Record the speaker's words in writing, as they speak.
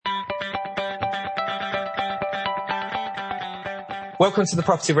Welcome to the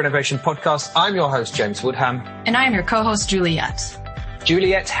Property Renovation Podcast. I'm your host, James Woodham. And I'm your co-host, Juliette.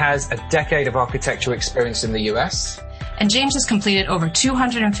 Juliette has a decade of architectural experience in the US. And James has completed over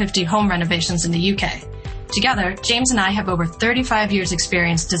 250 home renovations in the UK. Together, James and I have over 35 years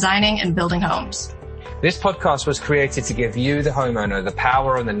experience designing and building homes. This podcast was created to give you, the homeowner, the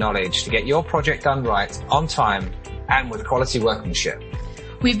power and the knowledge to get your project done right, on time, and with quality workmanship.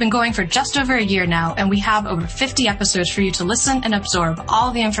 We've been going for just over a year now, and we have over 50 episodes for you to listen and absorb all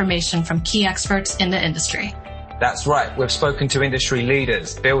the information from key experts in the industry. That's right. We've spoken to industry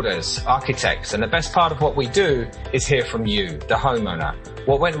leaders, builders, architects, and the best part of what we do is hear from you, the homeowner,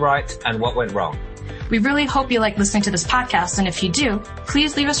 what went right and what went wrong. We really hope you like listening to this podcast, and if you do,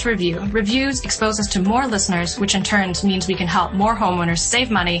 please leave us a review. Reviews expose us to more listeners, which in turn means we can help more homeowners save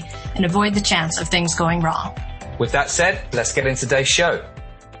money and avoid the chance of things going wrong. With that said, let's get into today's show.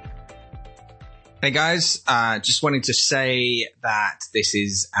 Hey guys, just wanted to say that this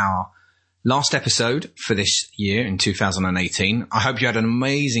is our last episode for this year in 2018. I hope you had an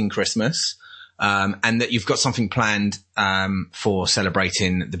amazing Christmas, and that you've got something planned, for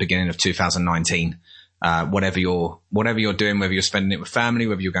celebrating the beginning of 2019. Whatever you're doing, whether you're spending it with family,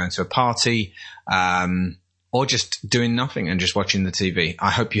 whether you're going to a party, or just doing nothing and just watching the TV. I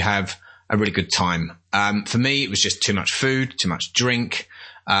hope you have a really good time. For me, it was just too much food, too much drink.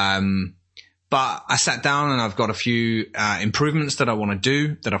 But I sat down and I've got a few improvements that I want to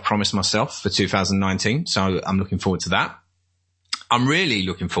do that I promised myself for 2019. So I'm looking forward to that. I'm really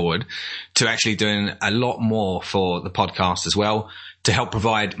looking forward to actually doing a lot more for the podcast as well, to help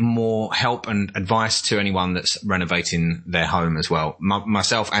provide more help and advice to anyone that's renovating their home as well.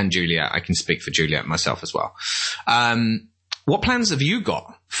 Myself and Juliette. I can speak for Juliette myself as well. What plans have you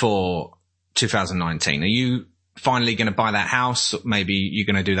got for 2019? Are you finally going to buy that house? Maybe you're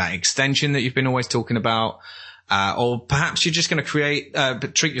going to do that extension that you've been always talking about. Or perhaps you're just going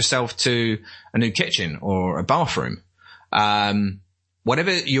to treat yourself to a new kitchen or a bathroom.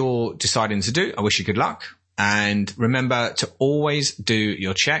 Whatever you're deciding to do, I wish you good luck. And remember to always do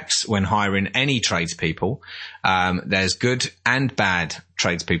your checks when hiring any tradespeople. There's good and bad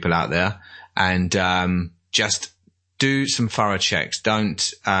tradespeople out there, and just do some thorough checks.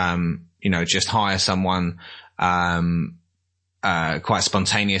 Don't just hire someone quite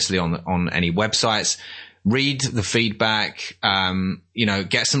spontaneously on any websites. Read the feedback,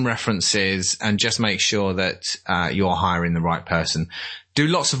 get some references, and just make sure that you're hiring the right person. Do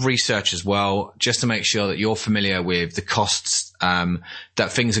lots of research as well, just to make sure that you're familiar with the costs that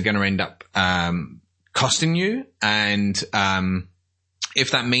things are going to end up costing you. And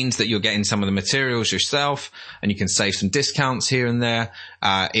if that means that you're getting some of the materials yourself and you can save some discounts here and there,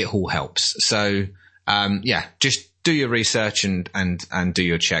 it all helps. So just do your research and do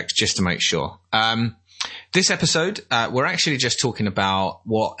your checks just to make sure. This episode, we're actually just talking about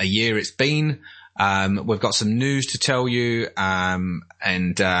what a year it's been. We've got some news to tell you, and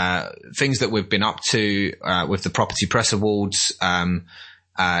things that we've been up to, with the Property Press Awards,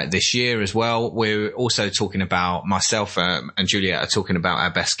 this year as well. We're also talking about, myself and Juliette are talking about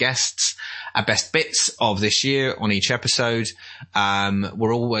our best guests, our best bits of this year on each episode.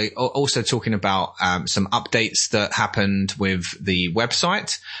 We're always also talking about some updates that happened with the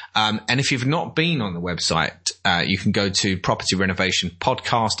website. And if you've not been on the website, you can go to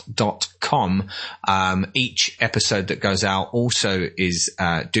propertyrenovationpodcast.com. Each episode that goes out also is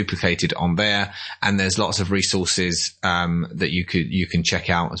duplicated on there, and there's lots of resources that you can check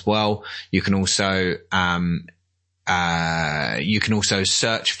out as well. You can also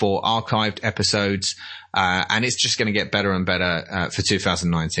search for archived episodes, and it's just going to get better and better for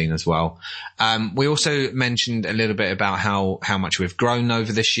 2019 as well. We also mentioned a little bit about how much we've grown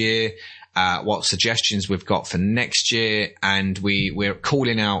over this year, what suggestions we've got for next year, and we're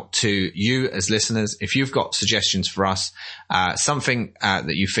calling out to you as listeners. If you've got suggestions for us, something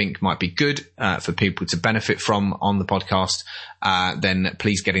that you think might be good for people to benefit from on the podcast, then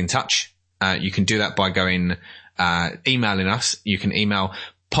please get in touch. You can do that by emailing us. You can email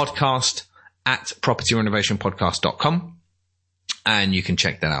podcast@propertyrenovationpodcast.com, and you can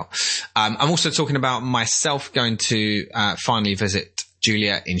check that out. I'm also talking about myself going to finally visit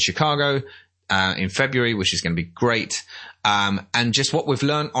Juliette in Chicago in February, which is going to be great. And just what we've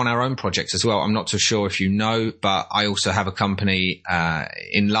learned on our own projects as well. I'm not too sure if you know, but I also have a company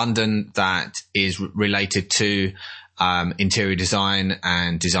in London that is related to interior design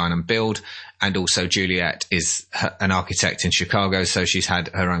and design and build. And also Juliette is an architect in Chicago, so she's had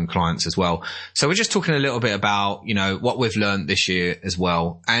her own clients as well. So we're just talking a little bit about, what we've learned this year as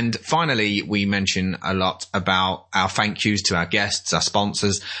well. And finally, we mention a lot about our thank yous to our guests, our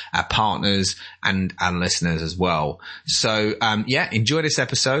sponsors, our partners, and our listeners as well. So, enjoy this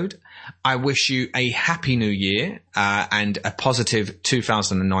episode. I wish you a happy new year, and a positive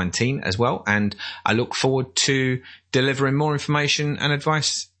 2019 as well. And I look forward to delivering more information and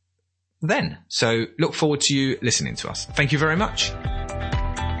advice then. So look forward to you listening to us. Thank you very much.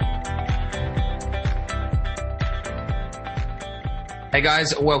 Hey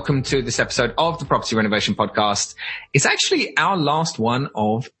guys, welcome to this episode of the Property Renovation Podcast. It's actually our last one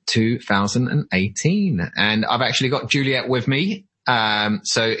of 2018, and I've actually got Juliette with me.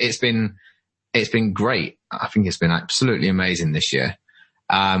 So it's been great. I think it's been absolutely amazing this year.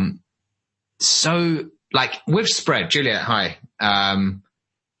 So like we've spread. Juliette, hi.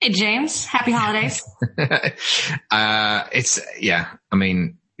 Hey, James. Happy holidays.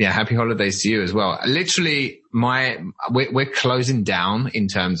 Happy holidays to you as well. Literally we're closing down in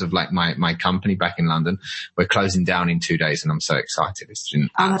terms of like my company back in London. We're closing down in 2 days and I'm so excited. It's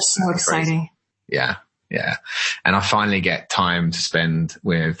been that's so exciting. Yeah. Yeah. And I finally get time to spend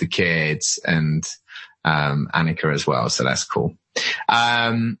with the kids and, Annika as well. So that's cool.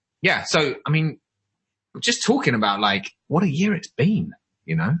 So, just talking about like what a year it's been,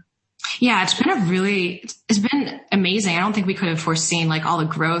 Yeah, it's been amazing. I don't think we could have foreseen like all the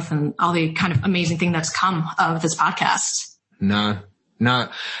growth and all the kind of amazing thing that's come of this podcast. No.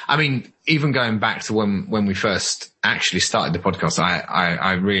 Even going back to when we first actually started the podcast,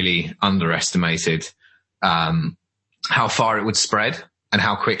 I really underestimated, how far it would spread and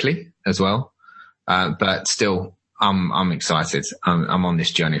how quickly as well. But still, I'm excited. I'm on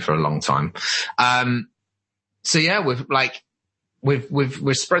this journey for a long time.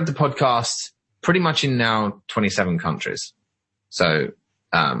 We've spread the podcast pretty much in now 27 countries. So,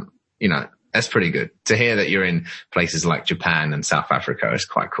 that's pretty good. To hear that you're in places like Japan and South Africa is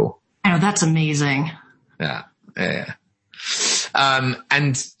quite cool. Oh, that's amazing. Yeah.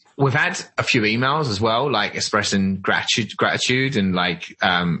 And we've had a few emails as well, like expressing gratitude and like,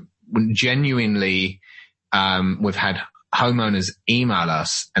 genuinely, we've had homeowners email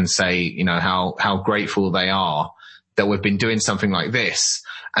us and say, how grateful they are that we've been doing something like this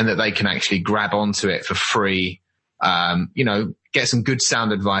and that they can actually grab onto it for free. Get some good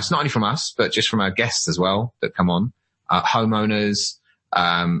sound advice, not only from us, but just from our guests as well that come on, homeowners,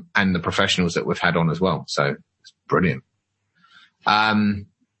 and the professionals that we've had on as well. So it's brilliant. I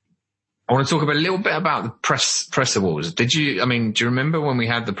want to talk a little bit about the press awards. Do you remember when we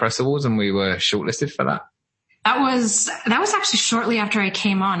had the press awards and we were shortlisted for that? That was actually shortly after I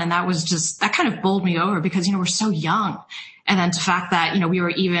came on, and that kind of bowled me over because, we're so young. And then the fact that, we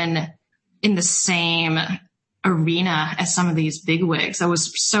were even in the same arena as some of these bigwigs, that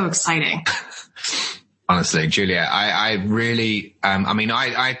was so exciting. Honestly, Juliette, I really,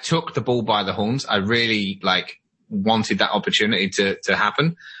 I took the bull by the horns. I really wanted that opportunity to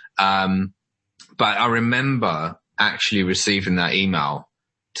happen. But I remember actually receiving that email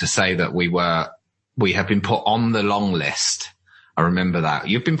to say that we have been put on the long list. I remember that.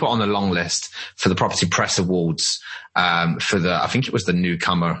 You've been put on the long list for the Property Press Awards, I think it was the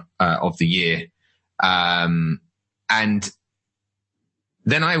newcomer, of the year. And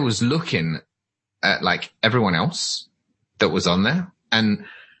then I was looking at like everyone else that was on there, and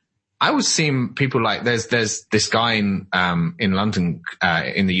I was seeing people like there's this guy in London,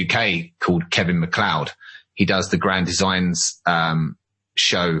 in the UK called Kevin MacLeod. He does the Grand Designs,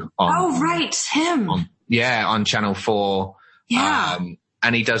 show on. Oh, right. Him. On Channel 4. Yeah.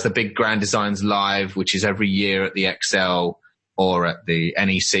 And he does the big Grand Designs Live, which is every year at the XL or at the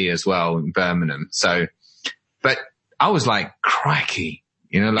NEC as well in Birmingham. So, but I was like, crikey,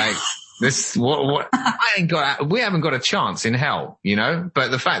 this, what, we haven't got a chance in hell, but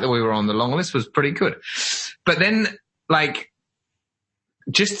the fact that we were on the long list was pretty good. But then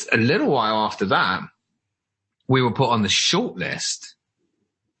just a little while after that, we were put on the short list.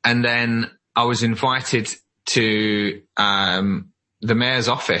 And then I was invited to the mayor's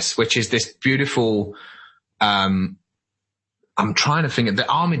office, which is this beautiful, I'm trying to think of the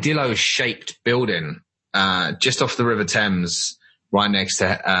armadillo-shaped building just off the River Thames, right next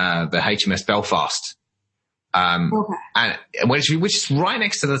to the HMS Belfast, and which is right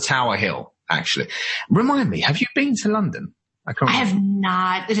next to the Tower Hill. Actually, remind me, have you been to London? I have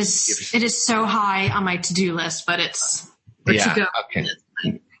not. It is so high on my to-do list, but it's to go. Okay.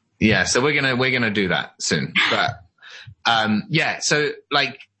 Yeah, so we're gonna do that soon. But so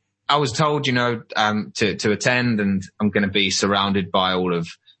I was told, to attend, and I'm going to be surrounded by all of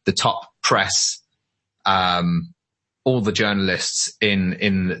the top press, all the journalists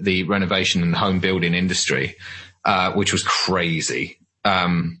in the renovation and home building industry, which was crazy.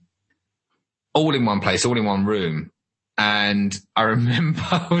 All in one place, all in one room. And I remember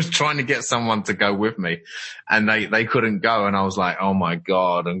I was trying to get someone to go with me, and they couldn't go. And I was like, oh my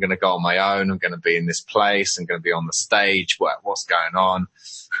God, I'm going to go on my own. I'm going to be in this place. I'm going to be on the stage. What's going on?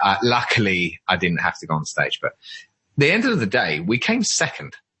 Luckily I didn't have to go on stage, but the end of the day, we came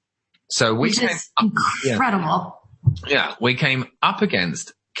second. So Which is incredible. Yeah. We came up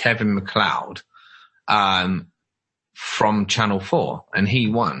against Kevin MacLeod, from Channel 4, and he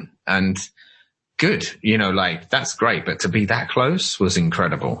won. And good, that's great. But to be that close was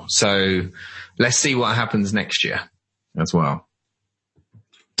incredible. So let's see what happens next year as well.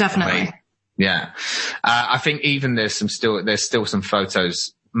 Definitely. Yeah. I think even there's still some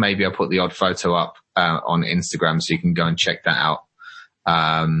photos. Maybe I'll put the odd photo up, on Instagram, so you can go and check that out.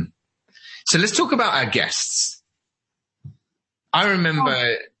 So let's talk about our guests. I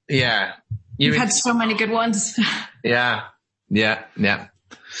remember, You've had so many good ones. Yeah. You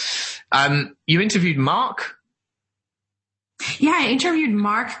interviewed Mark? Yeah, I interviewed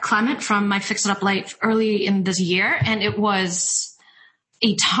Mark Clement from My Fix It Up Life early in this year, and it was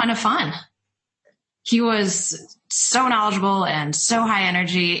a ton of fun. He was so knowledgeable and so high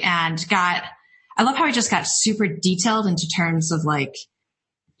energy, and I love how he just got super detailed into terms of like,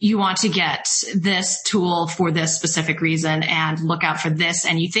 you want to get this tool for this specific reason and look out for this.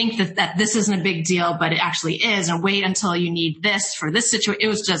 And you think that this isn't a big deal, but it actually is. And wait until you need this for this situation. It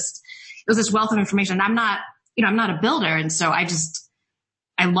was this wealth of information. I'm not a builder. And so I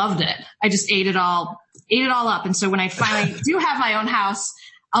loved it. I just ate it all up. And so when I finally do have my own house,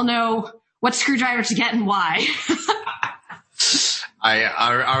 I'll know what screwdriver to get and why.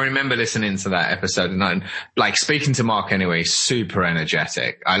 I remember listening to that episode, and like speaking to Mark anyway, super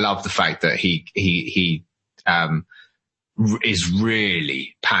energetic. I love the fact that he is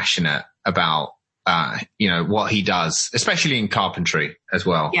really passionate about, what he does, especially in carpentry as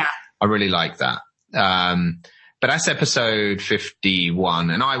well. Yeah. I really like that. But that's episode 51.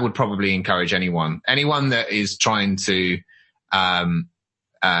 And I would probably encourage anyone that is trying to,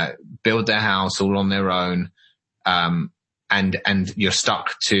 build their house all on their own, and you're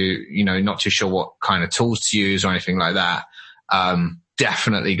stuck to, not too sure what kind of tools to use or anything like that.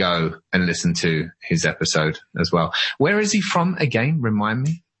 Definitely go and listen to his episode as well. Where is he from again? Remind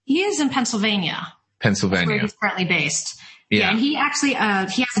me. He is in Pennsylvania. That's where he's currently based. Yeah. And he actually,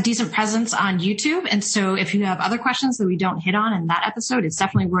 he has a decent presence on YouTube. And so if you have other questions that we don't hit on in that episode, it's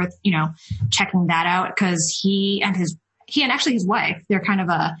definitely worth, checking that out, because he and actually his wife, they're kind of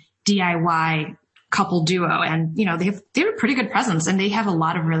a DIY couple duo, and they have a pretty good presence, and they have a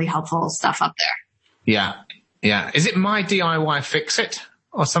lot of really helpful stuff up there. Yeah. Is it My DIY Fix It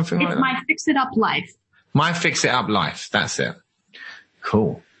or something like that? It's My Fix It Up Life. My Fix It Up Life. That's it.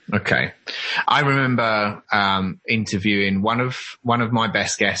 Cool. Okay. I remember interviewing one of my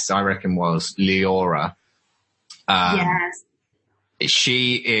best guests, I reckon, was Leora. Yes.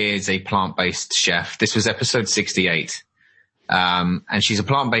 She is a plant-based chef. This was episode 68. And she's a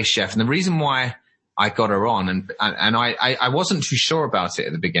plant-based chef. And the reason why I got her on, and I wasn't too sure about it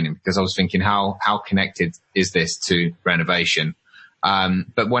at the beginning, because I was thinking, how connected is this to renovation?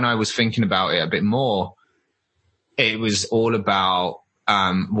 But when I was thinking about it a bit more, it was all about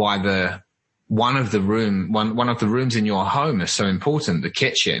why one of the rooms in your home is so important, the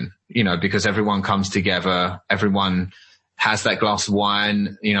kitchen, because everyone comes together, everyone has that glass of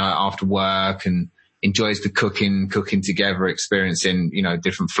wine, after work, and enjoys the cooking together, experiencing,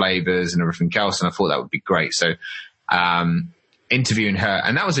 different flavors and everything else. And I thought that would be great. So, interviewing her,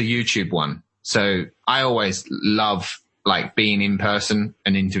 and that was a YouTube one. So I always love like being in person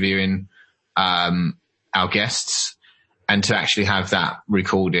and interviewing, our guests, and to actually have that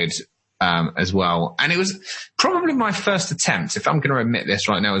recorded, as well. And it was probably my first attempt, if I'm going to admit this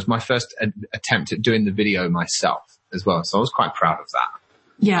right now, it was my first attempt at doing the video myself as well. So I was quite proud of that.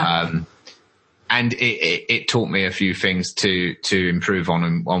 Yeah. And it taught me a few things to improve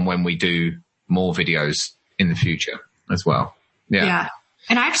on when we do more videos in the future as well. Yeah.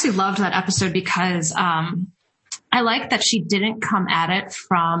 And I actually loved that episode because, I like that she didn't come at it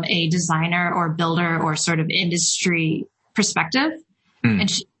from a designer or builder or sort of industry perspective. And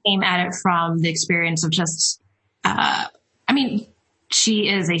she came at it from the experience of just, she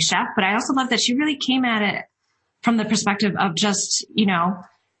is a chef, but I also love that she really came at it from the perspective of just,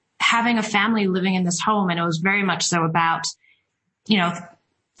 having a family living in this home. And it was very much so about,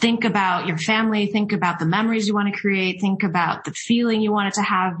 think about your family, think about the memories you want to create, think about the feeling you want it to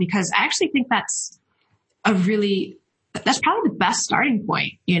have, because I actually think that's probably the best starting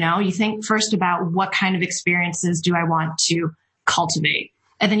point. You think first about what kind of experiences do I want to cultivate,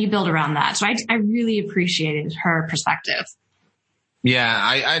 and then you build around that. So I really appreciated her perspective. Yeah,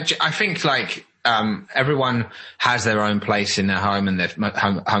 I think like everyone has their own place in their home and their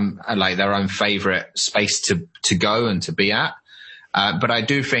home, like their own favorite space to go and to be at. But I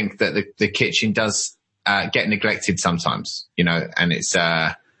do think that the kitchen does get neglected sometimes, and it's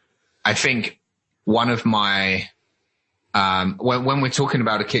I think one of my when we're talking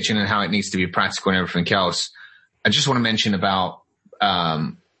about a kitchen and how it needs to be practical and everything else, I just want to mention about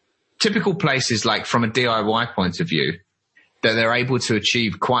typical places, like from a DIY point of view, that they're able to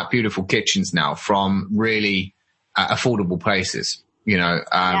achieve quite beautiful kitchens now from really affordable places.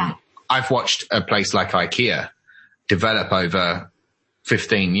 I've watched a place like IKEA develop over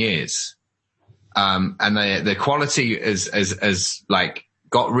 15 years. And the quality is like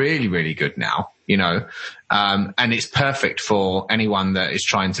got really, really good now, and it's perfect for anyone that is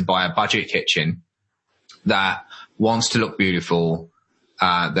trying to buy a budget kitchen that wants to look beautiful,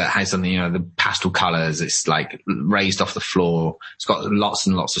 that has something, the pastel colors. It's like raised off the floor. It's got lots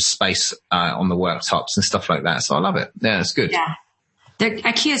and lots of space on the worktops and stuff like that. So I love it. Yeah, it's good. Yeah.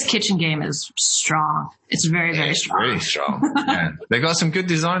 IKEA's kitchen game is strong. It's very, very strong. Really strong. Yeah. They've got some good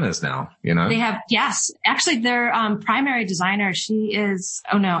designers now, They have, yes. Actually, their primary designer, she is,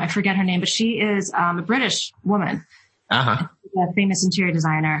 I forget her name, but she is a British woman. Uh-huh. A famous interior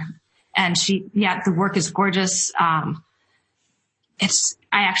designer. And the work is gorgeous.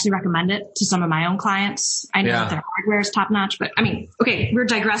 I actually recommend it to some of my own clients. I know that their hardware is top notch, but okay, we're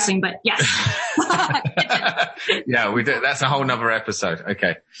digressing, but yes. Yeah, we did. That's a whole nother episode.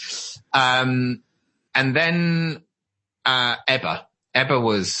 Okay. And then, Ebba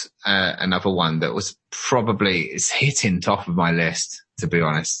was, another one that was is hitting top of my list, to be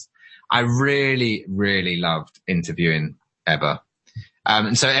honest. I really, really loved interviewing Ebba.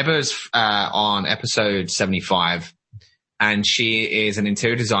 And so Ebba's, on episode 75. And she is an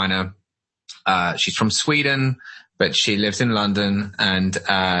interior designer. She's from Sweden, but she lives in London, and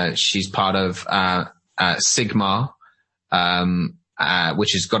she's part of Sigma,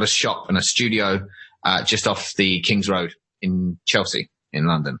 which has got a shop and a studio just off the King's Road in Chelsea in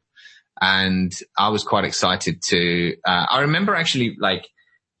London. And I was quite excited to. I remember actually,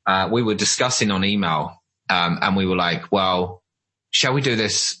 we were discussing on email, and we were like, "Well, shall we do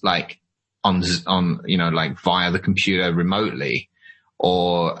this on via the computer remotely,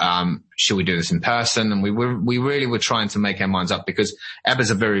 or should we do this in person?" And we really were trying to make our minds up, because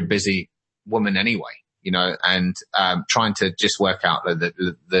Ebba's a very busy woman anyway, and trying to just work out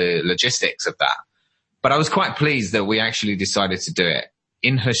the logistics of that. But I was quite pleased that we actually decided to do it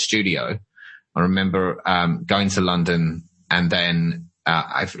in her studio. I remember going to London, and then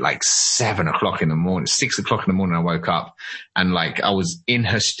I've 7 o'clock in the morning, 6 o'clock in the morning, I woke up, and I was in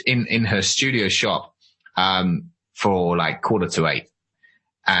her studio shop, for 7:45.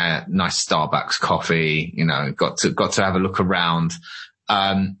 Nice Starbucks coffee, got to have a look around.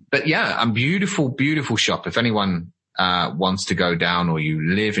 But yeah, a beautiful, beautiful shop. If anyone, wants to go down, or you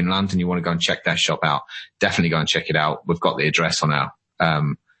live in London, you want to go and check that shop out, definitely go and check it out. We've got the address on our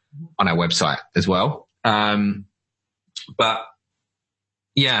website as well. But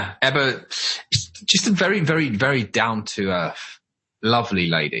yeah, Ebba is just a very, very, very down to earth, lovely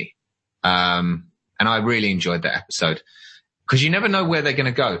lady. And I really enjoyed that episode, because you never know where they're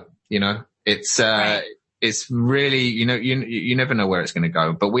going to go. It's, right. It's really, you never know where it's going to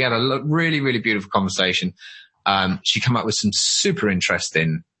go, but we had a really, really beautiful conversation. She came up with some super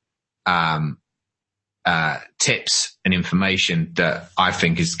interesting, tips and information that I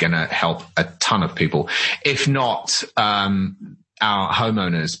think is going to help a ton of people, if not, our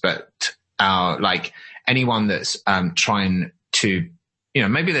homeowners, but our, anyone that's, trying to,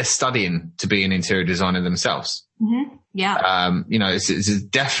 maybe they're studying to be an interior designer themselves. Mm-hmm. Yeah. It's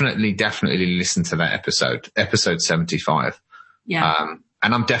definitely listen to that episode 75. Yeah.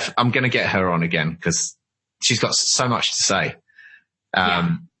 And I'm going to get her on again, because she's got so much to say.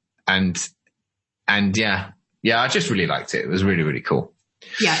 And yeah, I just really liked it. It was really, really cool.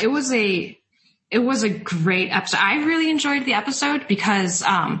 Yeah, it was a great episode. I really enjoyed the episode because,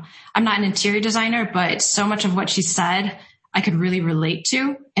 I'm not an interior designer, but so much of what she said I could really relate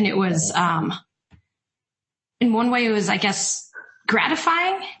to. And it was, in one way it was, I guess,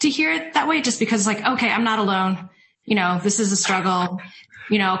 gratifying to hear it that way, just because okay, I'm not alone. This is a struggle,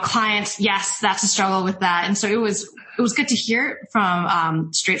 clients. Yes, that's a struggle with that. And so it was good to hear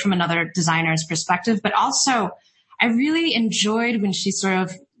from, straight from another designer's perspective, but also I really enjoyed when she sort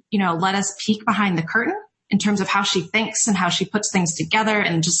of let us peek behind the curtain in terms of how she thinks and how she puts things together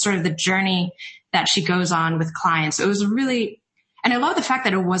and just sort of the journey that she goes on with clients. It was really, and I love the fact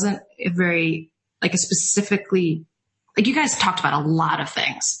that it wasn't a specifically, like you guys talked about a lot of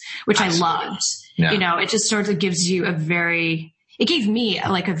things, which Absolutely. I loved. Yeah. It just sort of gives you it gave me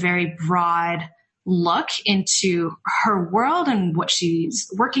like a very broad look into her world and what she's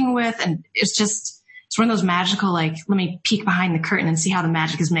working with. And it's one of those magical, like, let me peek behind the curtain and see how the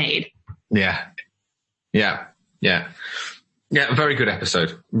magic is made. Yeah. Yeah. Yeah. Yeah. Very good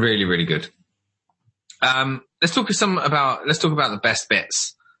episode. Really, really good. Let's talk about the best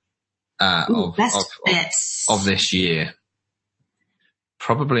bits, of this year.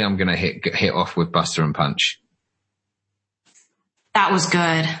 Probably I'm going to hit off with Buster and Punch. That was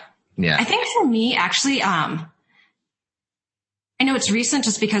good. Yeah. I think for me, actually, I know it's recent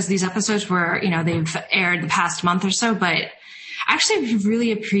just because these episodes were, they've aired the past month or so, but actually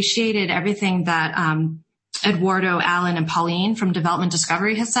really appreciated everything that, Eduardo, Alan, and Pauline from Development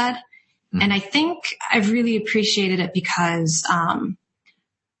Discovery has said. Mm-hmm. And I think I've really appreciated it because, in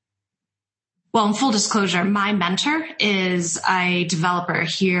full disclosure, my mentor is a developer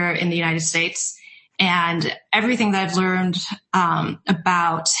here in the United States. And everything that I've learned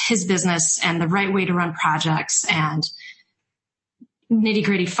about his business and the right way to run projects and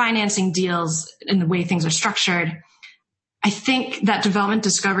nitty-gritty financing deals and the way things are structured, I think that Development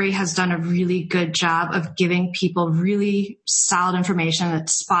Discovery has done a really good job of giving people really solid information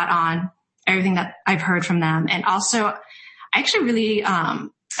that's spot on, everything that I've heard from them. And also, I actually really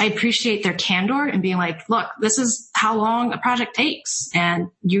I appreciate their candor and being like, look, this is how long a project takes. And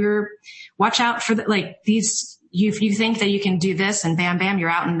watch out for these, if you think that you can do this and bam, bam, you're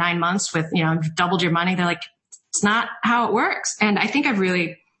out in 9 months with, you've doubled your money. They're like, it's not how it works. And I think I've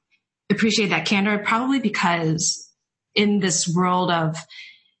really appreciated that candor, probably because in this world of,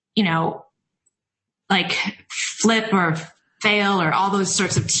 like Flip or Fail or all those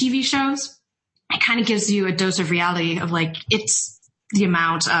sorts of TV shows, it kind of gives you a dose of reality of like, it's the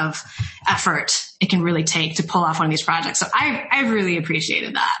amount of effort it can really take to pull off one of these projects. So I really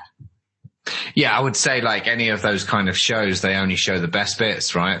appreciated that. Yeah, I would say like any of those kind of shows, they only show the best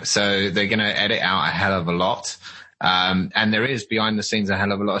bits, right? So they're going to edit out a hell of a lot. And there is behind the scenes a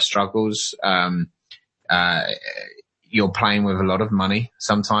hell of a lot of struggles. You're playing with a lot of money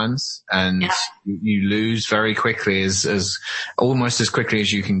sometimes, and you lose very quickly as almost as quickly as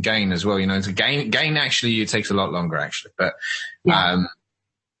you can gain as well. To gain actually, it takes a lot longer actually, but,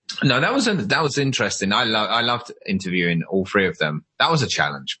 no, that was interesting. I loved interviewing all three of them. That was a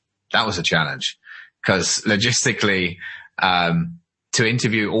challenge because logistically, to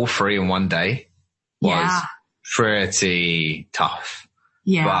interview all three in one day was pretty tough.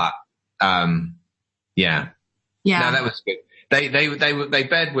 Yeah. But, yeah, no, that was good. They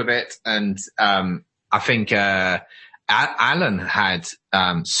bared with it, and I think Alan had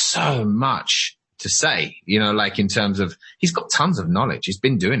so much to say. Like in terms of he's got tons of knowledge. He's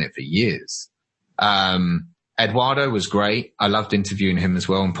been doing it for years. Eduardo was great. I loved interviewing him as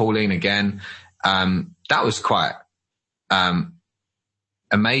well, and Pauline again. That was quite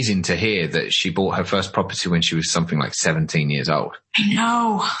amazing to hear that she bought her first property when she was something like 17 years old. I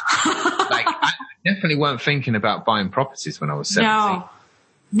know. Like. Definitely weren't thinking about buying properties when I was 17.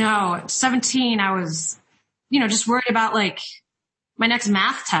 No, at 17, I was, just worried about like my next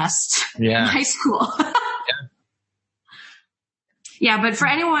math test in high school. Yeah, but for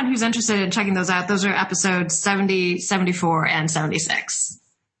anyone who's interested in checking those out, those are episodes 70, 74, and 76.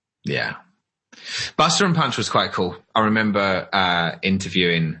 Yeah. Buster and Punch was quite cool. I remember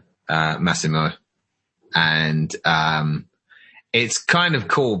interviewing Massimo, and it's kind of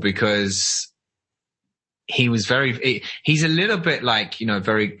cool because he's a little bit like,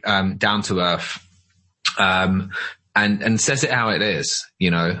 very, down to earth, and says it how it is,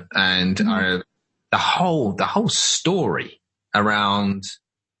 and the whole story around,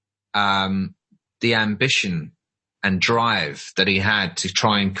 the ambition and drive that he had to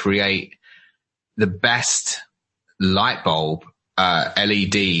try and create the best light bulb,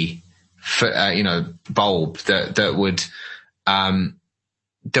 LED, bulb that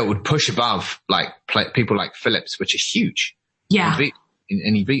would push above like people like Philips, which is huge. Yeah.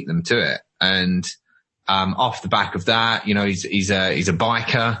 And he beat them to it. And, off the back of that, he's a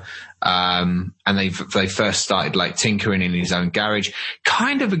biker. And they first started like tinkering in his own garage.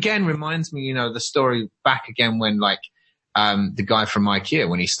 Kind of again reminds me, the story back again when like, the guy from IKEA,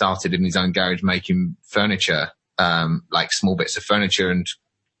 when he started in his own garage making furniture, like small bits of furniture and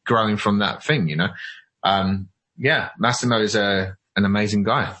growing from that thing, Massimo is an amazing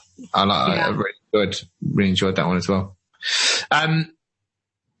guy. I really enjoyed that one as well.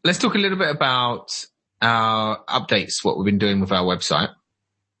 let's talk a little bit about our updates, what we've been doing with our website.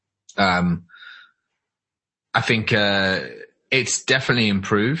 I think it's definitely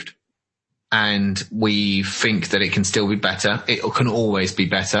improved, and we think that it can still be better. It can always be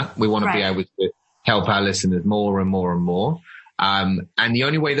better. We want to be able to help our listeners more and more and more. And the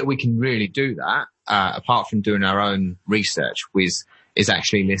only way that we can really do that, apart from doing our own research, is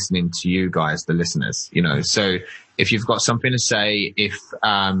actually listening to you guys, the listeners, you know. So if you've got something to say, if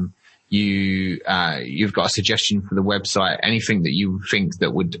you've got a suggestion for the website, anything that you think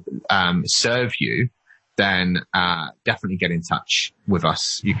that would serve you, then definitely get in touch with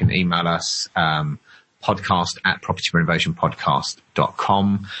us. You can email us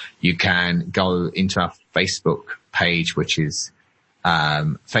podcast@propertyrenovationpodcast.com. You can go into our Facebook page, which is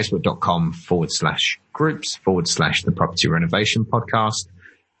facebook.com/groups/the Property Renovation Podcast.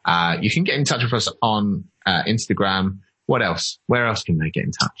 You can get in touch with us on Instagram. What else? Where else can they get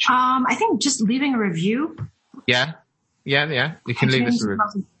in touch? I think just leaving a review. Yeah. You can leave us a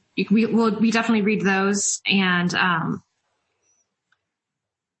review. We definitely read those, and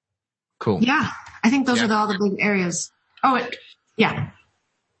cool. Yeah, I think those are all the big areas.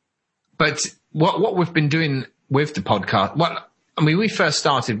 But what we've been doing with the podcast, we first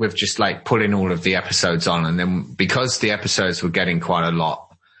started with just like pulling all of the episodes on, and then because the episodes were getting quite a lot,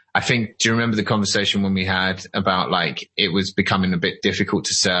 I think, do you remember the conversation when we had about like it was becoming a bit difficult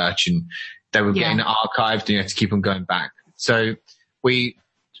to search and they were getting archived and you had to keep on going back? So we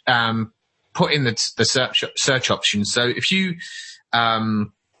put in the search option. So if you,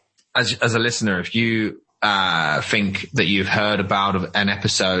 as a listener, if you think that you've heard about an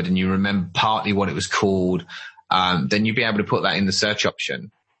episode and you remember partly what it was called, then you'll be able to put that in the search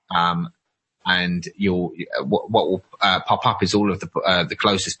option. And what will pop up is all of the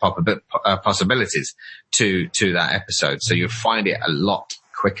closest possibilities to that episode. So you'll find it a lot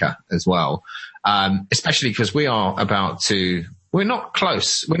quicker as well. Especially because we're not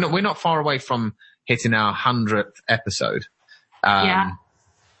close. We're not far away from hitting our 100th episode. And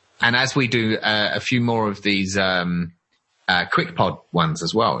as we do a few more of these quick pod ones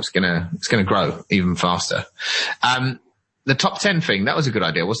as well, it's gonna grow even faster. The top 10 thing, that was a good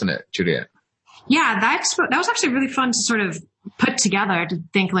idea, wasn't it, Juliette? Yeah, that was actually really fun to sort of put together, to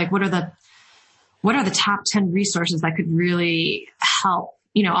think like what are the top 10 resources that could really help,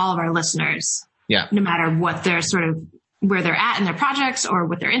 you know, all of our listeners. Yeah. No matter what they're sort of where they're at in their projects or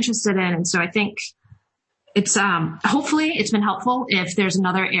what they're interested in. And so I think it's hopefully it's been helpful. If there's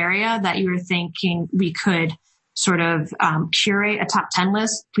another area that you were thinking we could sort of curate a top 10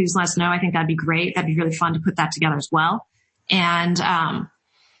 list, please let us know. I think that'd be great. That'd be really fun to put that together as well. And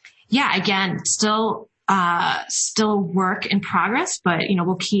again, still work in progress, but you know,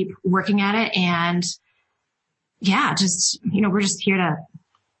 we'll keep working at it. And we're just here to,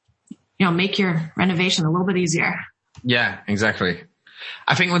 you know, make your renovation a little bit easier. Yeah, exactly.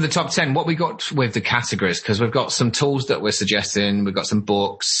 I think with the top 10, what we got with the categories, because we've got some tools that we're suggesting, we've got some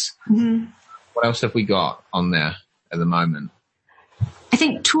books. Mm-hmm. What else have we got on there at the moment? I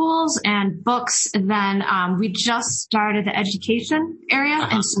think tools and books. And then we just started the education area,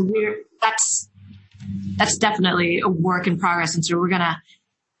 and so that's definitely a work in progress. And so we're gonna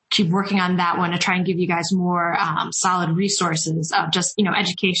keep working on that one to try and give you guys more solid resources of just, you know,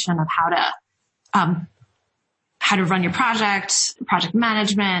 education of how to run your project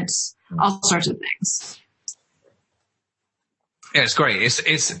management, all sorts of things. Yeah, it's great.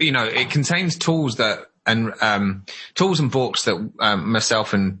 It's you know, it contains tools and books that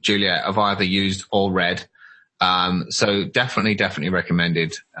myself and Juliette have either used or read. So definitely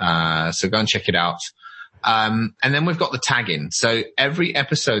recommended. So go and check it out. And then we've got the tagging. So every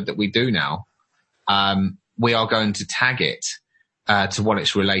episode that we do now, we are going to tag it to what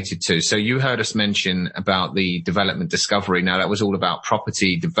it's related to. So you heard us mention about the development discovery. Now that was all about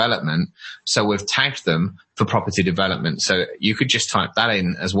property development. So we've tagged them for property development. So you could just type that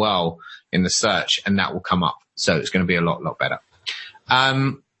in as well in the search and that will come up. So it's going to be a lot better.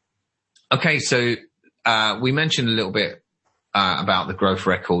 Okay. So, we mentioned a little bit, about the growth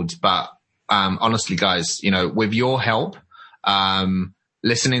records, but, honestly, guys, you know, with your help,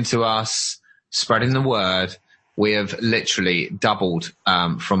 listening to us, spreading the word, we have literally doubled,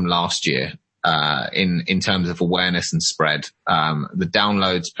 from last year, in terms of awareness and spread. The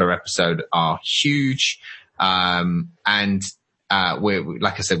downloads per episode are huge. We're,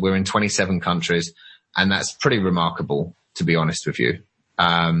 like I said, we're in 27 countries, and that's pretty remarkable, to be honest with you.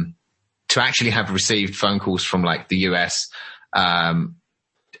 To actually have received phone calls from like the US,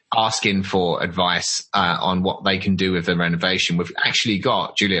 asking for advice, on what they can do with the renovation. We've actually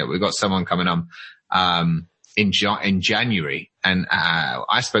got, Juliette, we've got someone coming on, in January,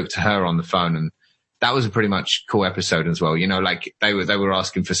 I spoke to her on the phone, and that was a pretty much cool episode as well. You know, like they were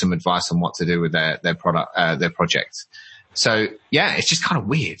asking for some advice on what to do with their project. So yeah, it's just kind of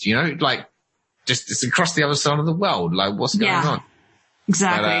weird, you know, like just it's across the other side of the world. Like what's going on?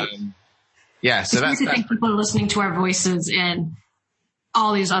 Exactly. But, yeah. So I think people are listening to our voices in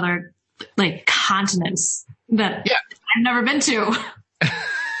all these other like continents that I've never been to.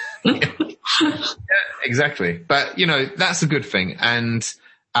 Yeah, exactly. But you know, that's a good thing. And,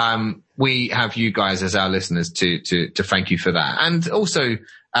 we have you guys as our listeners to thank you for that. And also,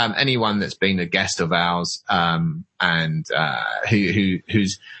 anyone that's been a guest of ours, and,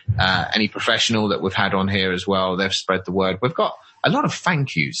 who's, any professional that we've had on here as well, they've spread the word. We've got a lot of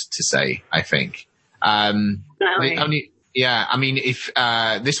thank yous to say, I think. I mean, if,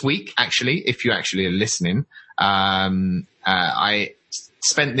 this week, actually, if you actually are listening, I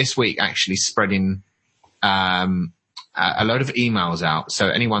spent this week actually spreading, a load of emails out. So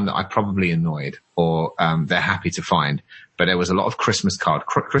anyone that I probably annoyed or, they're happy to find, but there was a lot of Christmas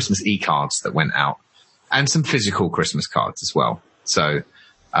e-cards that went out and some physical Christmas cards as well. So,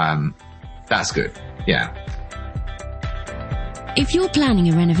 that's good. Yeah. If you're planning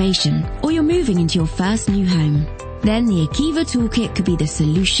a renovation or you're moving into your first new home, then the Akiva Toolkit could be the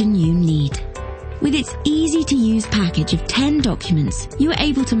solution you need. With its easy-to-use package of 10 documents, you are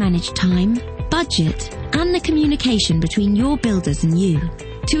able to manage time, budget, and the communication between your builders and you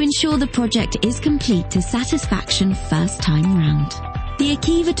to ensure the project is complete to satisfaction first time round. The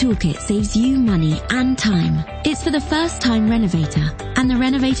Akiva Toolkit saves you money and time. It's for the first-time renovator and the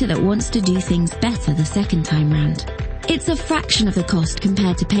renovator that wants to do things better the second time round. It's a fraction of the cost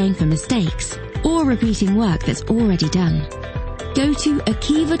compared to paying for mistakes or repeating work that's already done. Go to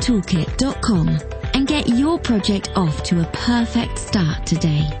akivatoolkit.com and get your project off to a perfect start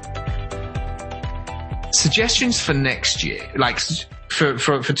today. Suggestions for next year, like for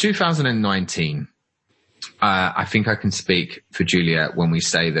 2019, I think I can speak for Juliette when we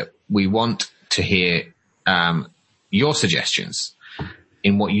say that we want to hear your suggestions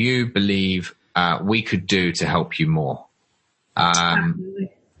in what you believe we could do to help you more.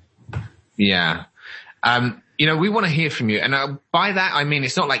 Yeah. You know, we want to hear from you. And by that, I mean,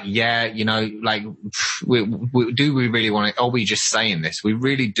 it's not like, you know, like, do we really want to, are we just saying this? We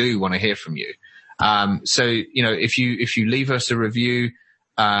really do want to hear from you. So, you know, if you leave us a review,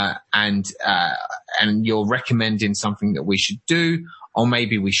 and you're recommending something that we should do, or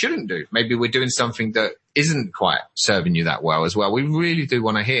maybe we shouldn't do, maybe we're doing something that isn't quite serving you that well as well. We really do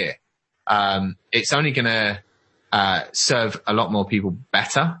want to hear. It's only going to, serve a lot more people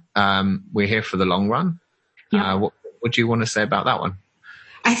better. We're here for the long run. Yeah. What do you want to say about that one?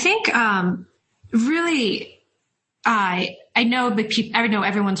 I think, really, I know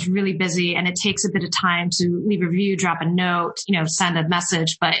everyone's really busy and it takes a bit of time to leave a review, drop a note, you know, send a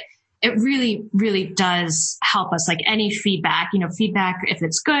message, but it really, really does help us. Like any feedback, you know, feedback, if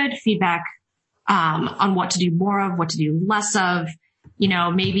it's good, feedback, on what to do more of, what to do less of, you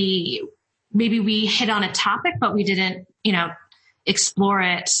know, maybe we hit on a topic, but we didn't, you know, explore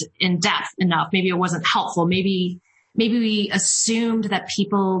it in depth enough. Maybe it wasn't helpful. Maybe we assumed that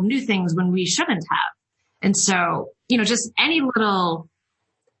people knew things when we shouldn't have. And so, you know, just any little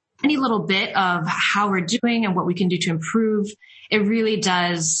bit of how we're doing and what we can do to improve, it really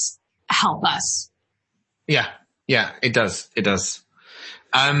does help us. Yeah, it does.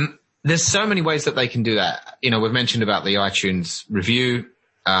 There's so many ways that they can do that. You know, we've mentioned about the iTunes review.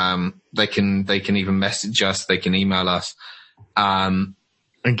 They can even message us. They can email us, and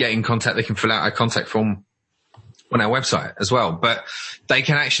get in contact. They can fill out a contact form on our website as well, but they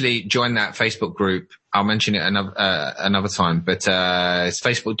can actually join that Facebook group. I'll mention it another time, but, it's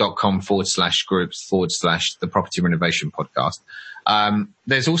facebook.com/groups/ the Property Renovation Podcast.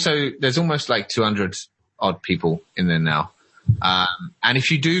 There's almost like 200 odd people in there now. And if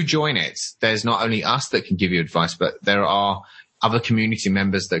you do join it, there's not only us that can give you advice, but there are other community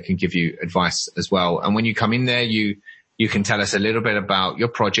members that can give you advice as well. And when you come in there, you can tell us a little bit about your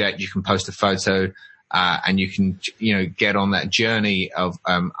project. You can post a photo, and you can, you know, get on that journey of,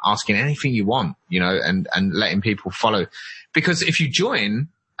 asking anything you want, you know, and letting people follow. Because if you join,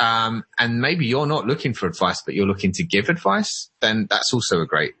 and maybe you're not looking for advice, but you're looking to give advice, then that's also a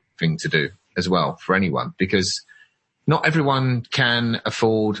great thing to do as well for anyone, because not everyone can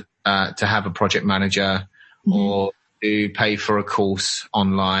afford, to have a project manager, mm-hmm. or to pay for a course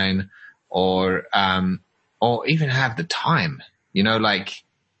online, or even have the time, you know, like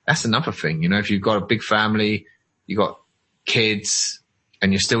that's another thing. You know, if you've got a big family, you've got kids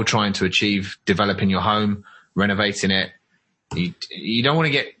and you're still trying to achieve developing your home, renovating it, you don't want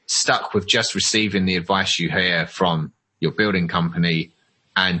to get stuck with just receiving the advice you hear from your building company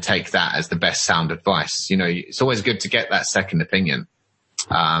and take that as the best sound advice. You know, it's always good to get that second opinion.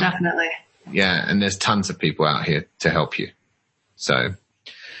 Definitely. Yeah. And there's tons of people out here to help you. So,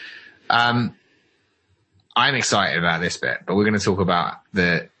 I'm excited about this bit, but we're going to talk about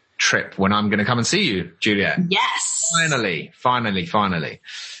the trip when I'm going to come and see you, Juliette. Yes. Finally.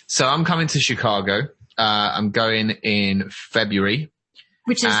 So I'm coming to Chicago. I'm going in February.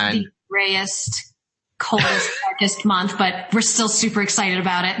 Which is the grayest, coldest, darkest month, but we're still super excited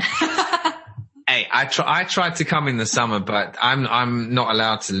about it. Hey, I tried to come in the summer, but I'm not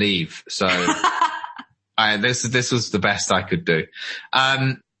allowed to leave. So this was the best I could do.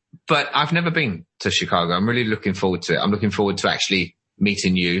 But I've never been to Chicago. I'm really looking forward to it. I'm looking forward to actually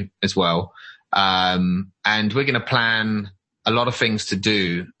meeting you as well. And we're going to plan a lot of things to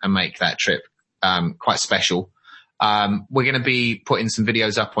do and make that trip, quite special. We're going to be putting some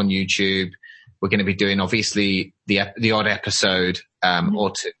videos up on YouTube. We're going to be doing obviously the odd episode,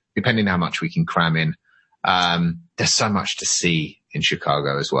 or two, depending how much we can cram in. There's so much to see in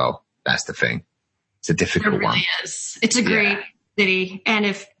Chicago as well. That's the thing. It's a difficult one. It really is. It's a great city. And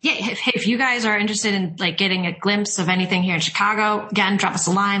if you guys are interested in like getting a glimpse of anything here in Chicago, again, drop us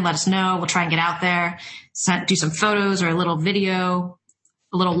a line, let us know. We'll try and get out there, do some photos or a little video,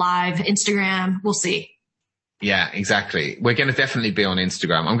 a little live Instagram. We'll see. Yeah, exactly. We're going to definitely be on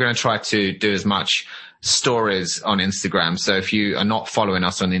Instagram. I'm going to try to do as much stories on Instagram. So if you are not following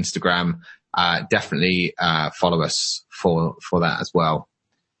us on Instagram, definitely follow us for that as well.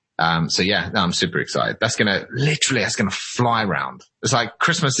 So yeah, I'm super excited. That's going to fly around. It's like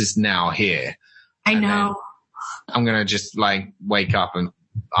Christmas is now here. I know. I'm going to just like wake up and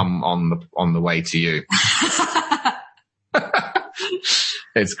I'm on the way to you.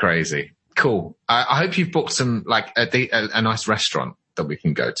 It's crazy. Cool. I hope you've booked some, like a nice restaurant that we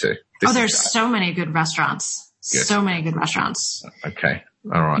can go to. There's so many good restaurants. Good. So many good restaurants. Okay.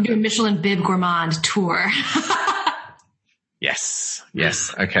 All right. We do a Michelin Bib Gourmand tour. Yes.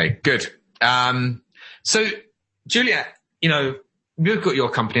 Okay, good. So Juliette, you know, you've got your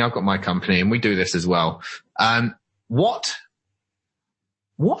company, I've got my company, and we do this as well. What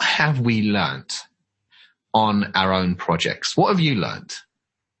have we learnt on our own projects? What have you learnt?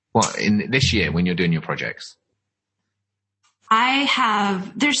 What in this year when you're doing your projects?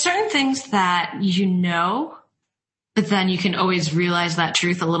 There's certain things that you know, but then you can always realize that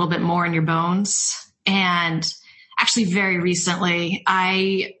truth a little bit more in your bones. And actually very recently,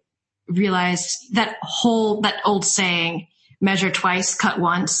 I realized that old saying, measure twice, cut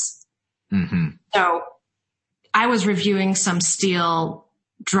once. Mm-hmm. So I was reviewing some steel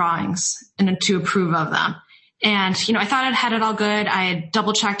drawings and to approve of them. And, you know, I thought I'd had it all good. I had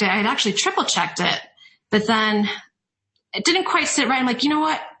double checked it. I had actually triple checked it, but then it didn't quite sit right. I'm like, you know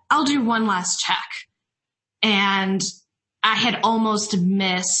what? I'll do one last check. And I had almost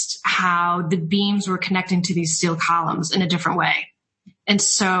missed how the beams were connecting to these steel columns in a different way. And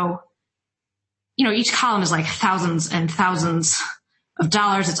so, you know, each column is like thousands and thousands of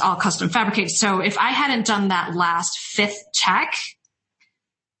dollars. It's all custom fabricated. So if I hadn't done that last fifth check,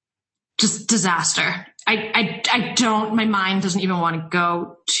 just disaster. My mind doesn't even want to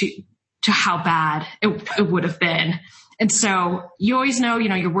go to how bad it would have been. And so you always know, you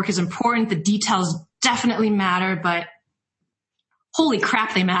know, your work is important. The details definitely matter, but holy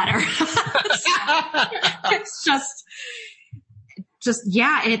crap, they matter. It's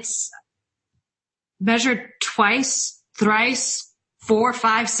it's measured twice, thrice, 4,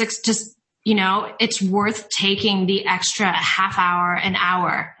 5, 6, just, you know, it's worth taking the extra half hour, an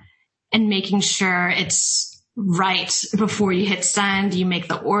hour and making sure it's right before you hit send, you make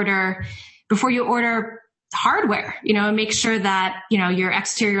the order, before you order hardware, you know, and make sure that, you know, your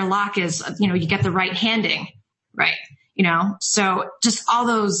exterior lock is, you know, you get the right handing, right? You know, so just all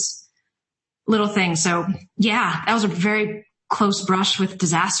those little things. So yeah, that was a very close brush with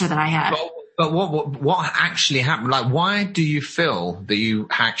disaster that I had. But what actually happened? Like, why do you feel that you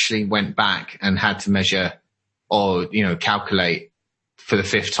actually went back and had to measure or, you know, calculate for the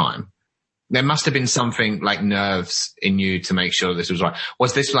fifth time? There must have been something like nerves in you to make sure this was right.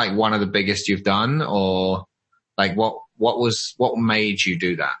 Was this like one of the biggest you've done, or like what made you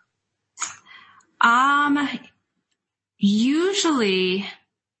do that? Usually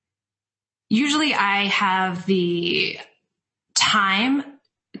I have the time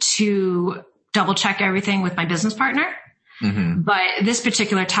to double check everything with my business partner. Mm-hmm. But this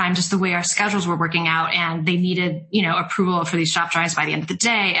particular time, just the way our schedules were working out and they needed, you know, approval for these shop drawings by the end of the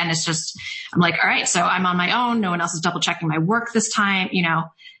day. And it's just, I'm like, all right, so I'm on my own. No one else is double checking my work this time, you know?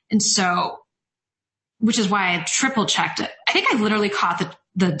 And so, which is why I triple checked it. I think I literally caught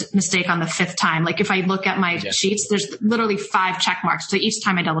the mistake on the 5th time. Like if I look at my sheets, there's literally 5 check marks. So each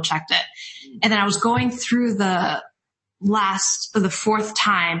time I double checked it. And then I was going through the 4th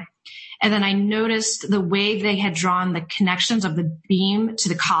time. And then I noticed the way they had drawn the connections of the beam to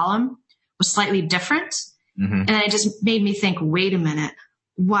the column was slightly different. Mm-hmm. And it just made me think, wait a minute,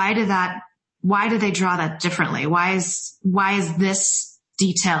 why did they draw that differently? Why is this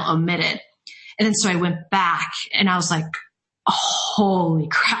detail omitted? And then so I went back and I was like, holy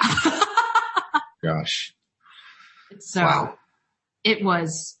crap. Gosh. So wow. It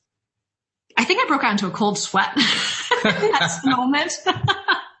was, I think I broke out into a cold sweat in that moment.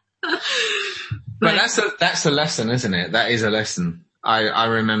 But that's a lesson, isn't it? That is a lesson. I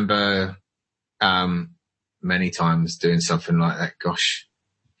remember, many times doing something like that. Gosh,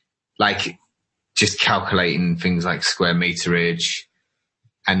 like just calculating things like square meterage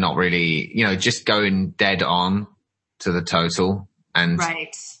and not really, just going dead on to the total. And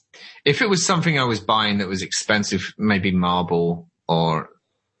right. If it was something I was buying that was expensive, maybe marble or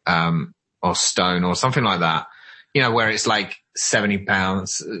stone or something like that, where it's like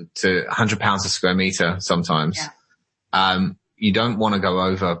 £70 to £100 a square meter sometimes. Yeah. You don't want to go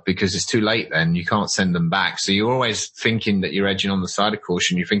over because it's too late then. You can't send them back. So you're always thinking that you're edging on the side of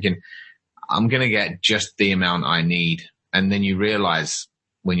caution. You're thinking, I'm going to get just the amount I need. And then you realize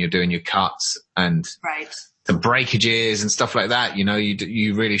when you're doing your cuts and right. the breakages and stuff like that,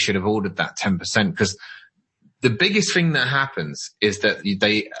 you really should have ordered that 10% because the biggest thing that happens is that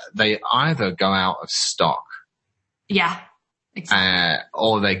they either go out of stock. Yeah. Exactly.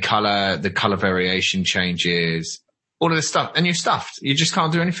 Or the color variation changes, all of this stuff, and you're stuffed. You just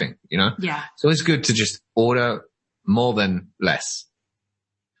can't do anything, Yeah. So it's good to just order more than less.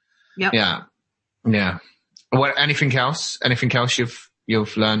 Yep. Yeah. Yeah. What? Anything else? Anything else you've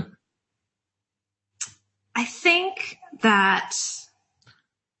learned? I think that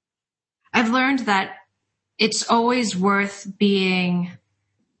I've learned that it's always worth being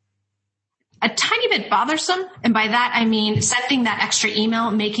a tiny bit bothersome. And by that, I mean sending that extra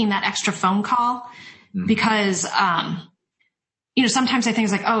email, making that extra phone call. Because, sometimes I think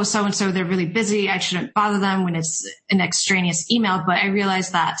it's like, oh, so-and-so, they're really busy. I shouldn't bother them when it's an extraneous email. But I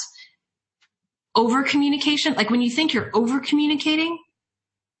realize that over communication, like when you think you're over communicating,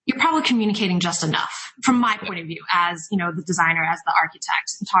 you're probably communicating just enough from my point of view as, the designer, as the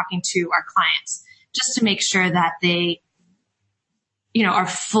architect and talking to our clients just to make sure that they, are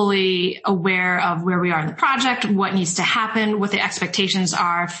fully aware of where we are in the project, what needs to happen, what the expectations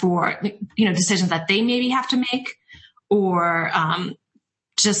are for, decisions that they maybe have to make, or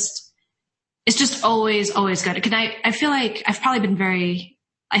it's just always good. Because I feel like I've been very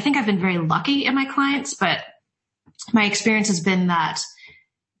lucky in my clients, but my experience has been that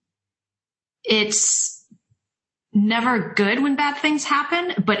it's never good when bad things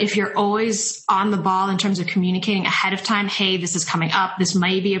happen, but if you're always on the ball in terms of communicating ahead of time, hey, this is coming up, this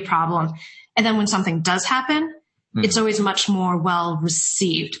may be a problem. And then when something does happen, it's always much more well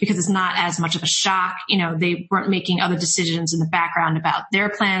received because it's not as much of a shock. They weren't making other decisions in the background about their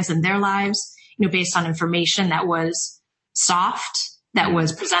plans and their lives, based on information that was soft, that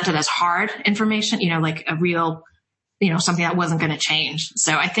was presented as hard information, like a real, something that wasn't going to change.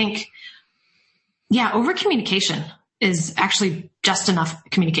 So I think, yeah, over communication is actually just enough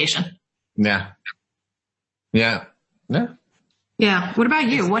communication. Yeah. Yeah. Yeah. Yeah. What about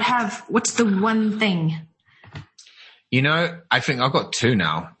you? What's the one thing? I think I've got 2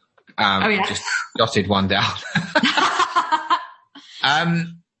 now. Just jotted one down.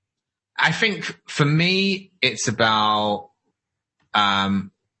 I think for me, it's about,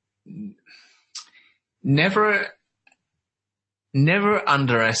 never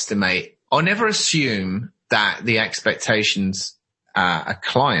underestimate or never assume that the expectations a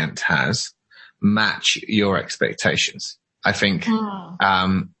client has match your expectations. I think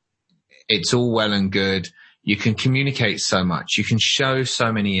it's all well and good. You can communicate so much. You can show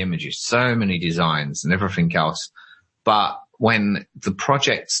so many images, so many designs and everything else. But when the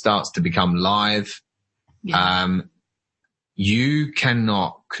project starts to become live, you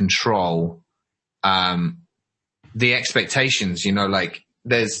cannot control the expectations. Like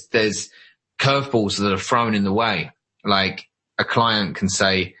there's curveballs that are thrown in the way. Like a client can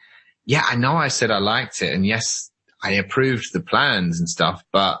say, yeah, I know I said I liked it. And yes, I approved the plans and stuff,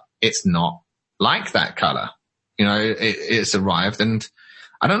 but it's not like that color. It's arrived and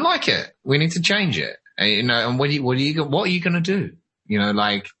I don't like it. We need to change it. And what are you going to do?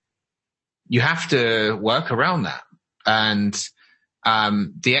 Like you have to work around that. And,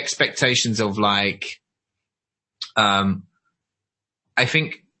 the expectations of like, I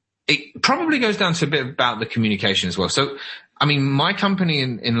think it probably goes down to a bit about the communication as well. So, I mean, my company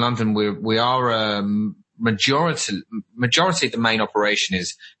in London, we are majority of the main operation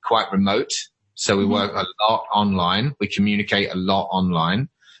is quite remote. So we work a lot online. We communicate a lot online.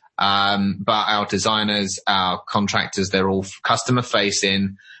 But our designers, our contractors, they're all customer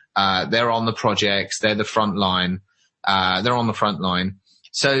facing. They're on the projects. They're the front line. They're on the front line.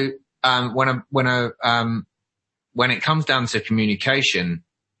 So, when it comes down to communication,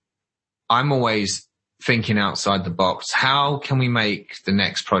 I'm always thinking outside the box. How can we make the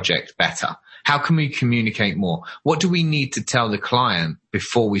next project better? How can we communicate more? What do we need to tell the client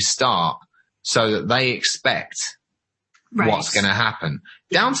before we start so that they expect what's going to happen?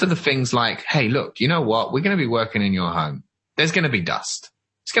 Down to the things like, hey, look, you know what? We're going to be working in your home. There's going to be dust.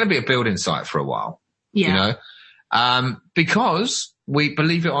 It's going to be a building site for a while, you know, because we,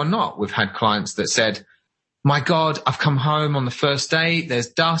 believe it or not, we've had clients that said, my God, I've come home on the first day. There's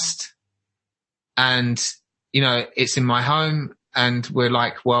dust and, you know, it's in my home. And we're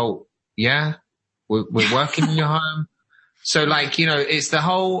like, well, yeah, we're working in your home. So like, you know, it's the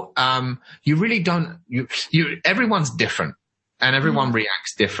whole, you really don't, everyone's different and everyone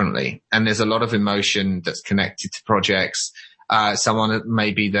reacts differently. And there's a lot of emotion that's connected to projects. Someone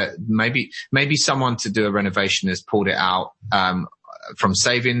maybe someone to do a renovation has pulled it out, from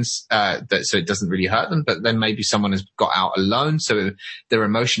savings, so it doesn't really hurt them. But then maybe someone has got out a loan. So they're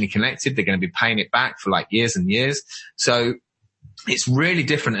emotionally connected. They're going to be paying it back for like years and years. So it's really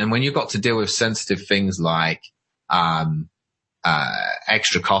different. And when you've got to deal with sensitive things like,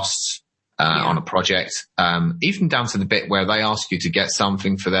 extra costs, on a project, even down to the bit where they ask you to get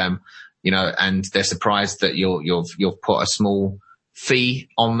something for them, you know, and they're surprised that you've put a small fee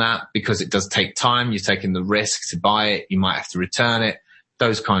on that because it does take time. You're taking the risk to buy it. You might have to return it,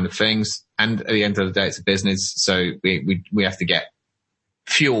 those kind of things. And at the end of the day, it's a business. So we have to get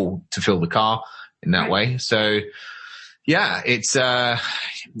fuel to fill the car in that way. So yeah, it's,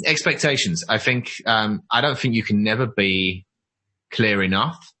 expectations. I think, I don't think you can never be clear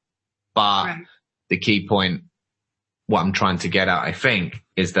enough, but the key point, what I'm trying to get at, I think,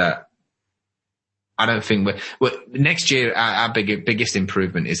 is that I don't think next year, our biggest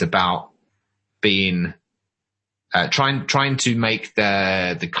improvement is about being, trying to make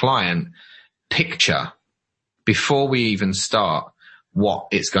the client picture before we even start what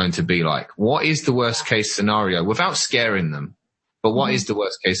it's going to be like. What is the worst case scenario without scaring them? But what is the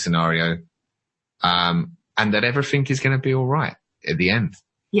worst case scenario? And that everything is going to be all right at the end.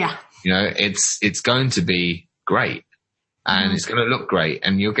 Yeah. You know, it's going to be great and it's going to look great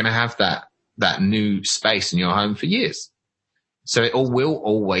and you're going to have that new space in your home for years. So it will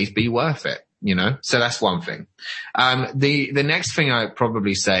always be worth it, you know? So that's one thing. The next thing I'd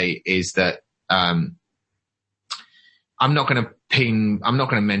probably say is that, I'm not going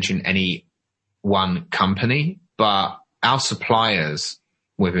to mention any one company, but our suppliers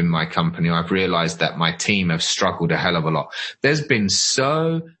within my company, I've realized that my team have struggled a hell of a lot. There's been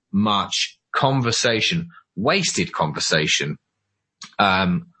so much conversation, wasted conversation,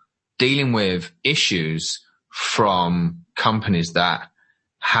 dealing with issues from companies that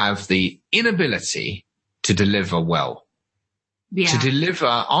have the inability to deliver well, to deliver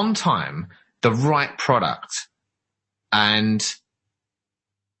on time, the right product. And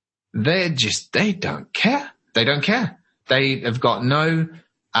they don't care. They don't care. They have got no,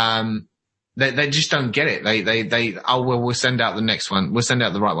 they just don't get it. We'll send out the next one. We'll send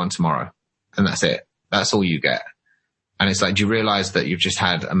out the right one tomorrow. And that's it. That's all you get. And it's like, do you realize that you've just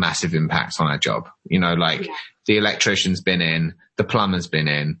had a massive impact on our job? You know, like the electrician's been in, the plumber's been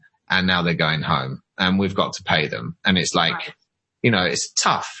in, and now they're going home and we've got to pay them. And it's like, you know, it's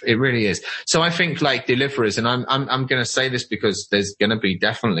tough. It really is. So I think like deliverers, and I'm going to say this because there's going to be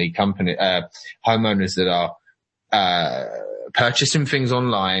definitely homeowners that are, purchasing things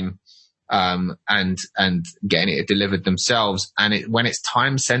online, and getting it delivered themselves. And when it's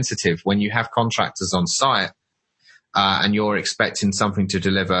time sensitive, when you have contractors on site, and you're expecting something to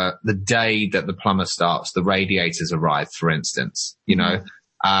deliver the day that the plumber starts, the radiators arrive, for instance, you know,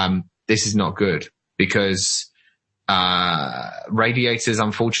 this is not good because, radiators,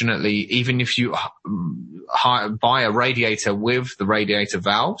 unfortunately, even if you buy a radiator with the radiator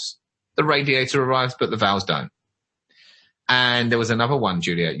valves, the radiator arrives, but the valves don't. And there was another one,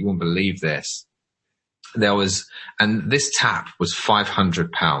 Juliette, you won't believe this. And this tap was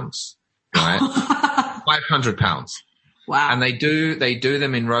 £500, right? £500. Wow. And they do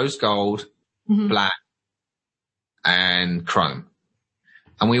them in rose gold, black and chrome.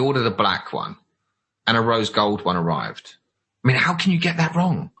 And we ordered a black one and a rose gold one arrived. I mean, how can you get that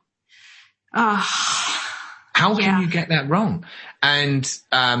wrong? How can you get that wrong? And,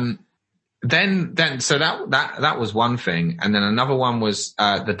 then, so that was one thing. And then another one was,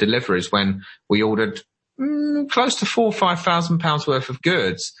 the deliveries when we ordered close to £4,000 or £5,000 worth of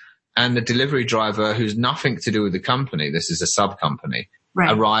goods. And the delivery driver, who's nothing to do with the company, this is a sub company,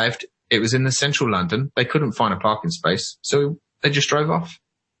 right, arrived. It was in the central London. They couldn't find a parking space. So they just drove off.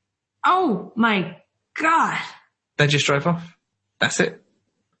 Oh my God. They just drove off. That's it.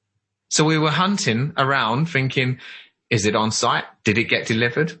 So we were hunting around thinking, is it on site? Did it get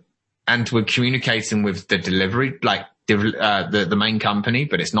delivered? And we're communicating with the delivery, like the main company,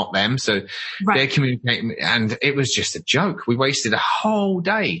 but it's not them. So right, they're communicating, and it was just a joke. We wasted a whole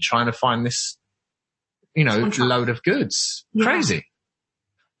day trying to find this, load of goods. Yeah. Crazy.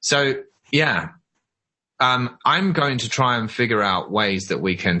 So yeah, I'm going to try and figure out ways that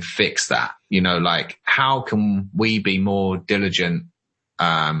we can fix that. Like how can we be more diligent,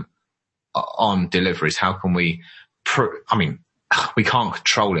 on deliveries? How can we, we can't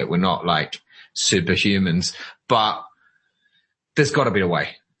control it. We're not like superhumans, but there's got to be a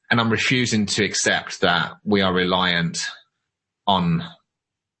way. And I'm refusing to accept that we are reliant on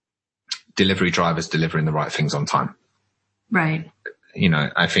delivery drivers delivering the right things on time. Right.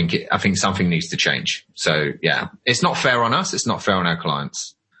 I think something needs to change. So yeah, it's not fair on us. It's not fair on our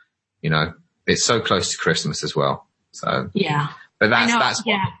clients. It's so close to Christmas as well. So yeah, but that's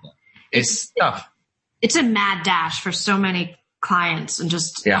yeah. It's tough. It's a mad dash for so many clients and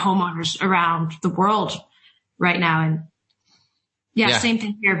just homeowners around the world right now. And same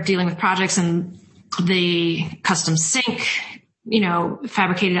thing here, dealing with projects and the custom sink,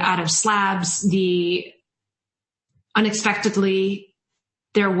 fabricated out of slabs. Unexpectedly,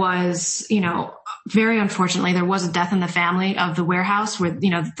 there was, very unfortunately, there was a death in the family of the warehouse where,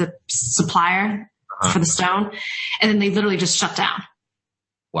 the supplier for the stone. And then they literally just shut down.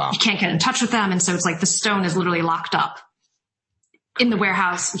 Wow. You can't get in touch with them. And so it's like the stone is literally locked up in the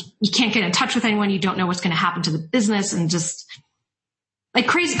warehouse. You can't get in touch with anyone. You don't know what's going to happen to the business, and just like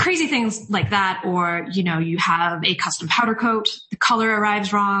crazy things like that. Or, you have a custom powder coat. The color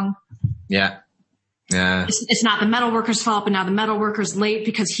arrives wrong. Yeah. Yeah. It's not the metal worker's fault, but now the metal worker's late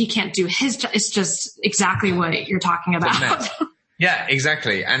because he can't do his job. It's just exactly what you're talking about. Yeah,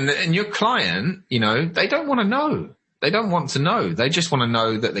 exactly. And your client, they don't want to know. They don't want to know. They just want to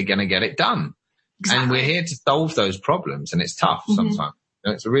know that they're going to get it done. Exactly. And we're here to solve those problems, and it's tough sometimes.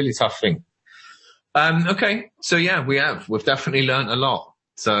 It's a really tough thing. Okay. So yeah, we've definitely learned a lot.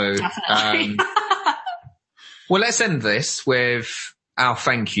 So, well, let's end this with our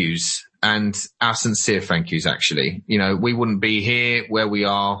thank yous and our sincere thank yous, actually. We wouldn't be here where we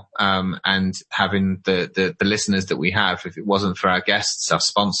are, and having the listeners that we have if it wasn't for our guests, our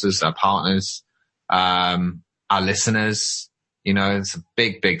sponsors, our partners, our listeners. It's a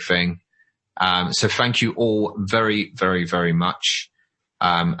big, big thing. So thank you all very, very, very much.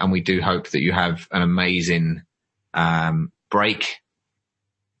 And we do hope that you have an amazing, break,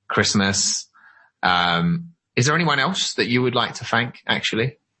 Christmas. Is there anyone else that you would like to thank,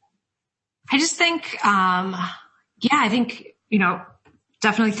 actually? I just think, I think,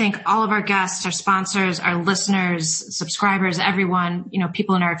 definitely thank all of our guests, our sponsors, our listeners, subscribers, everyone,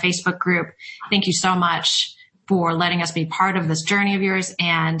 people in our Facebook group. Thank you so much for letting us be part of this journey of yours.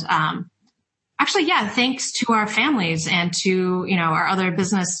 And, thanks to our families and to, our other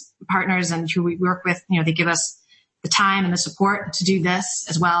business partners and who we work with. They give us the time and the support to do this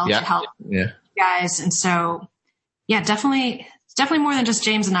as well to help you guys. And so, definitely, it's definitely more than just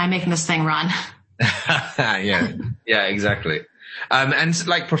James and I making this thing run. Yeah, exactly. And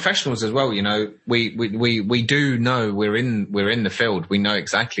like professionals as well, we do know we're in the field. We know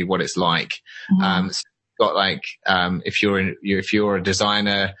exactly what it's like. So got like, if you're a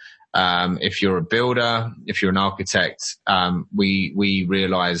designer, if you're a builder, if you're an architect, we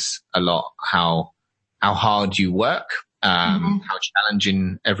realize a lot how hard you work, how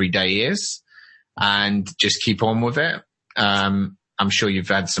challenging every day is, and just keep on with it. I'm sure you've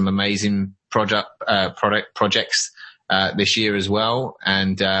had some amazing projects, this year as well.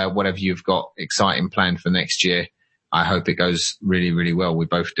 And, whatever you've got exciting planned for next year, I hope it goes really, really well. We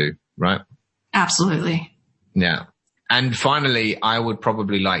both do, right? Absolutely. Yeah. And finally, I would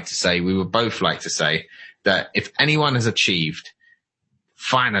probably we would both like to say that if anyone has achieved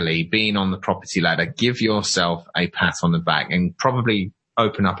finally being on the property ladder, give yourself a pat on the back and probably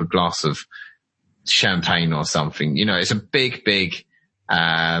open up a glass of champagne or something. It's a big, it's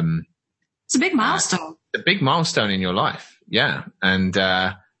a big milestone. A big milestone in your life. Yeah. And,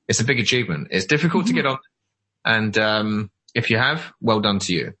 it's a big achievement. It's difficult to get on. And, if you have, well done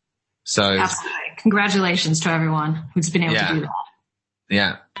to you. So absolutely. Congratulations to everyone who's been able to do that.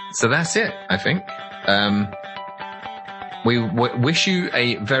 Yeah. So that's it, I think. We wish you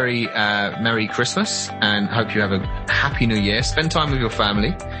a very Merry Christmas and hope you have a Happy New Year. Spend time with your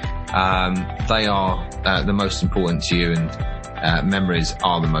family. They are the most important to you, and memories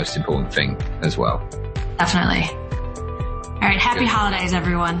are the most important thing as well. Definitely. All right. Happy holidays,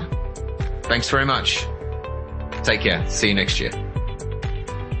 everyone. Thanks very much. Take care. See you next year.